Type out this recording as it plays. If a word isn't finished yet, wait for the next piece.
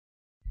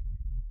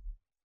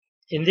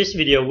In this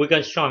video, we're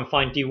going to try and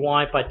find dy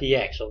by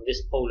dx of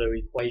this polar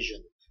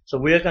equation. So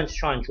we're going to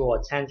try and draw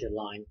a tangent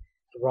line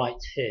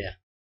right here.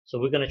 So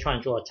we're going to try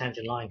and draw a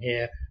tangent line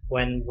here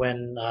when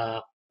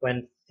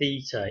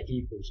theta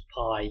equals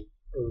pi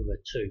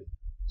over 2.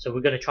 So we're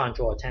going to try and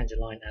draw a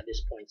tangent line at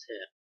this point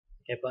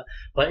here. Okay,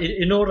 but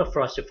in order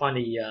for us to find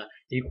the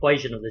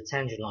equation of the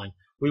tangent line,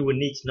 we would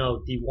need to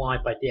know dy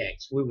by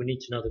dx. We would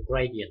need to know the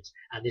gradient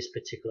at this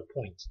particular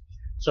point.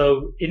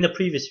 So in the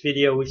previous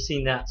video, we've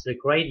seen that the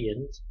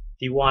gradient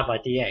dy by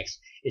dx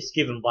is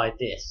given by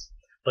this.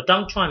 But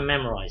don't try and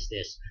memorize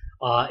this.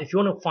 If you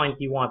want to find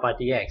dy by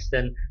dx,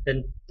 then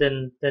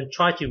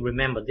try to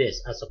remember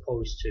this as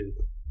opposed to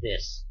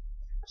this.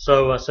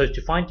 So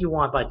to find dy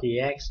by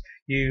dx,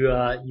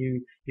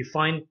 you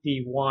find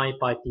dy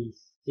by d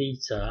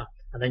theta,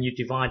 and then you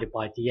divide it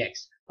by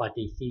dx by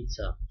d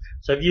theta.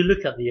 So if you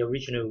look at the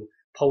original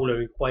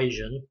polar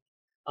equation,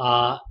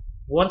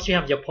 once you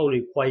have your polar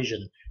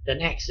equation, then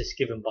x is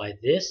given by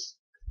this,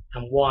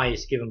 and y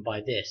is given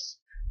by this.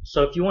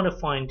 So if you want to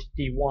find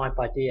dy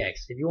by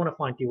dx,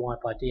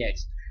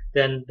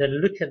 then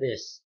look at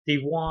this.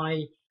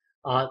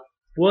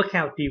 Work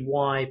out dy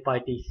by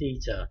d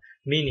theta,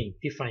 meaning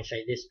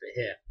differentiate this bit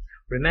here.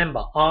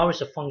 Remember, r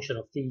is a function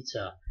of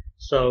theta,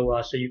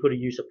 so you've got to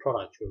use a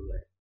product rule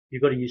there.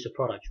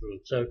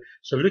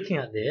 So looking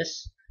at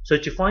this, so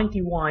to find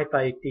dy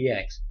by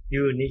dx,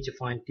 you will need to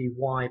find dy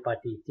by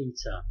d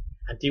theta,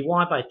 and dy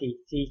by d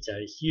theta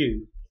is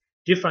u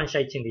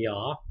differentiating the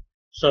r.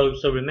 So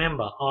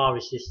remember, r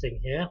is this thing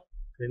here.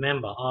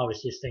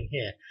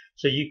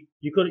 So you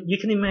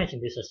can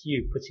imagine this as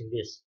u putting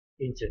this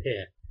into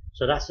here.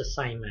 So that's the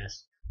same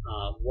as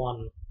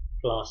 1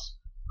 plus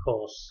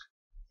cos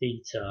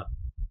theta,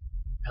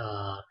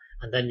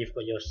 and then you've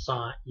got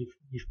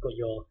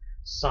your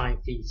sine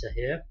theta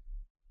here.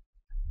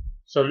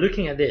 So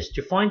looking at this,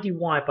 to find dy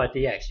by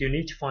dx, you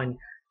need to find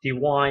dy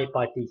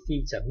by d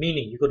theta,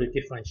 meaning you've got to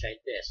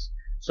differentiate this.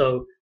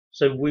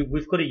 So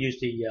we've got to use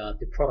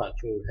the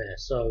product rule here.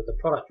 So the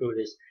product rule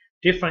is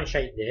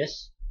differentiate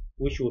this,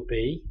 which will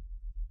be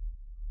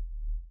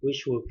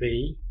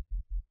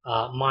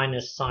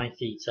minus sine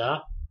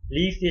theta.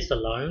 Leave this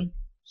alone,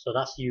 so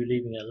that's you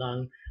leaving it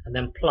alone, and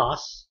then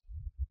plus,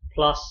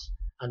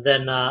 and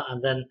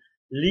then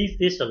leave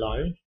this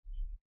alone.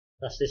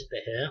 That's this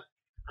bit here,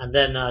 and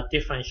then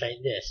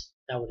differentiate this.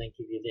 That will then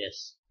give you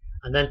this.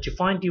 And then to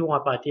find dy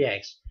by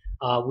dx,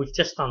 we've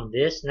just done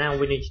this. Now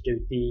we need to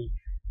do the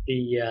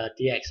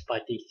dx by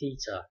d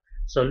theta.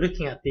 So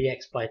looking at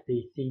dx by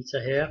d theta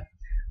here,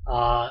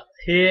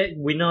 here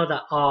we know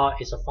that r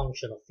is a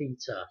function of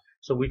theta,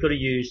 so we've got to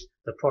use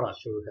the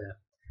product rule here.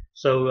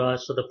 So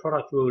the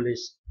product rule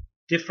is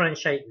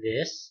differentiate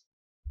this.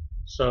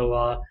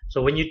 So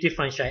when you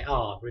differentiate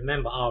r,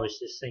 remember r is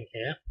this thing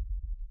here.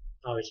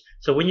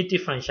 So when you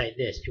differentiate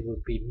this, it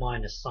would be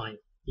minus sine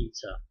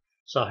theta.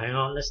 So hang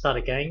on, let's start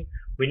again.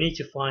 We need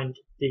to find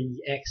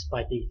dx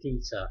by d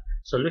theta.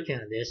 So looking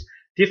at this,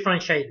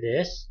 differentiate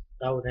this,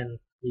 that will then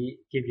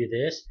give you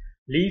this.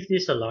 Leave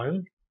this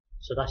alone,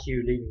 so that's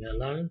you leaving it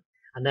alone,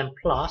 and then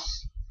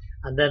plus,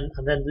 and then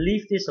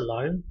leave this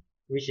alone,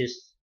 which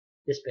is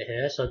this bit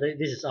here. So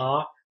this is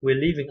r. We're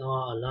leaving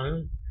r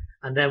alone,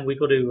 and then we've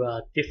got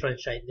to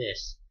differentiate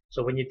this.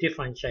 So when you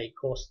differentiate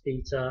cos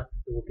theta,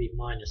 it will be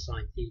minus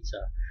sine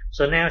theta.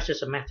 So now it's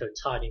just a matter of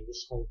tidying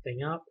this whole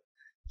thing up.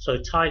 So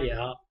tidy it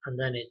up, and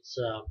then it's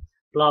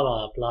blah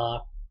blah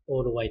blah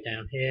all the way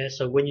down here.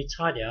 So when you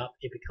tidy up,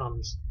 it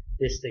becomes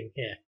this thing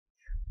here.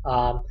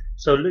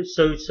 So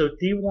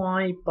dy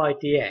by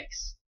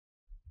dx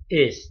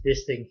is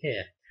this thing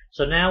here.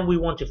 So now we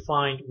want to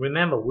find,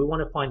 remember, we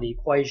want to find the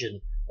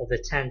equation of the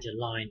tangent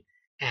line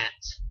at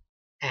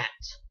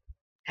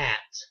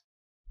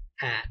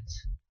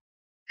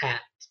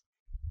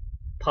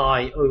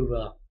pi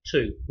over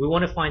 2. We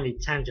want to find the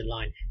tangent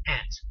line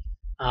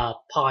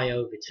at pi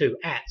over 2,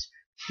 at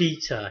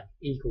theta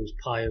equals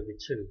pi over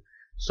 2.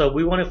 So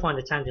we want to find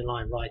the tangent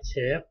line right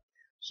here.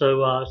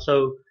 So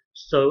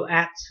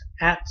at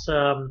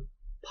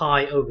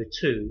pi over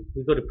 2,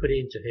 we've got to put it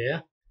into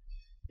here.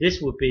 This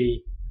would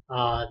be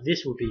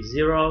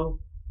 0.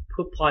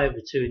 Put pi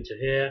over 2 into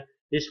here.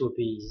 This would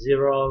be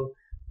 0.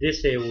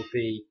 This here will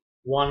be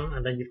 1,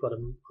 and then you've got a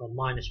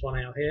minus 1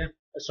 out here.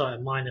 Sorry, a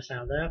minus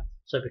out there.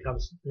 So it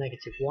becomes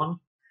negative 1.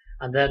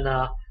 And then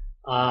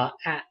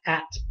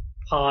at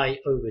pi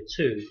over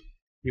 2,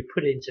 you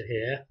put it into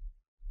here.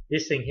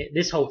 This thing here,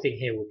 this whole thing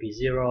here will be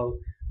 0,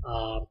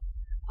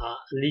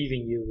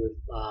 leaving you with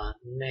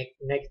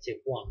negative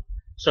 1.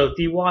 So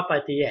dy by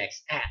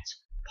dx at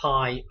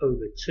pi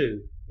over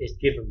 2 is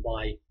given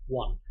by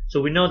 1. So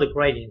we know the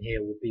gradient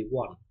here will be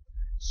 1.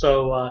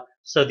 So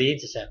the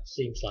intercept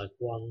seems like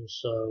 1.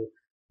 So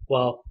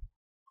well,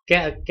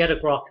 get a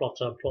graph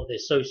plotter and plot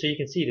this. So you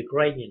can see the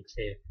gradient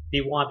here,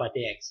 dy by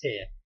dx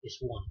here is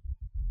 1.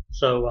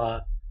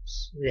 So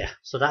yeah,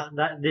 so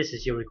this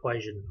is your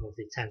equation of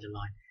the tangent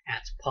line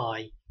at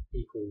pi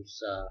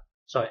equals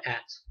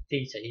at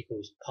theta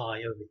equals pi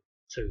over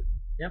 2.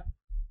 Yep.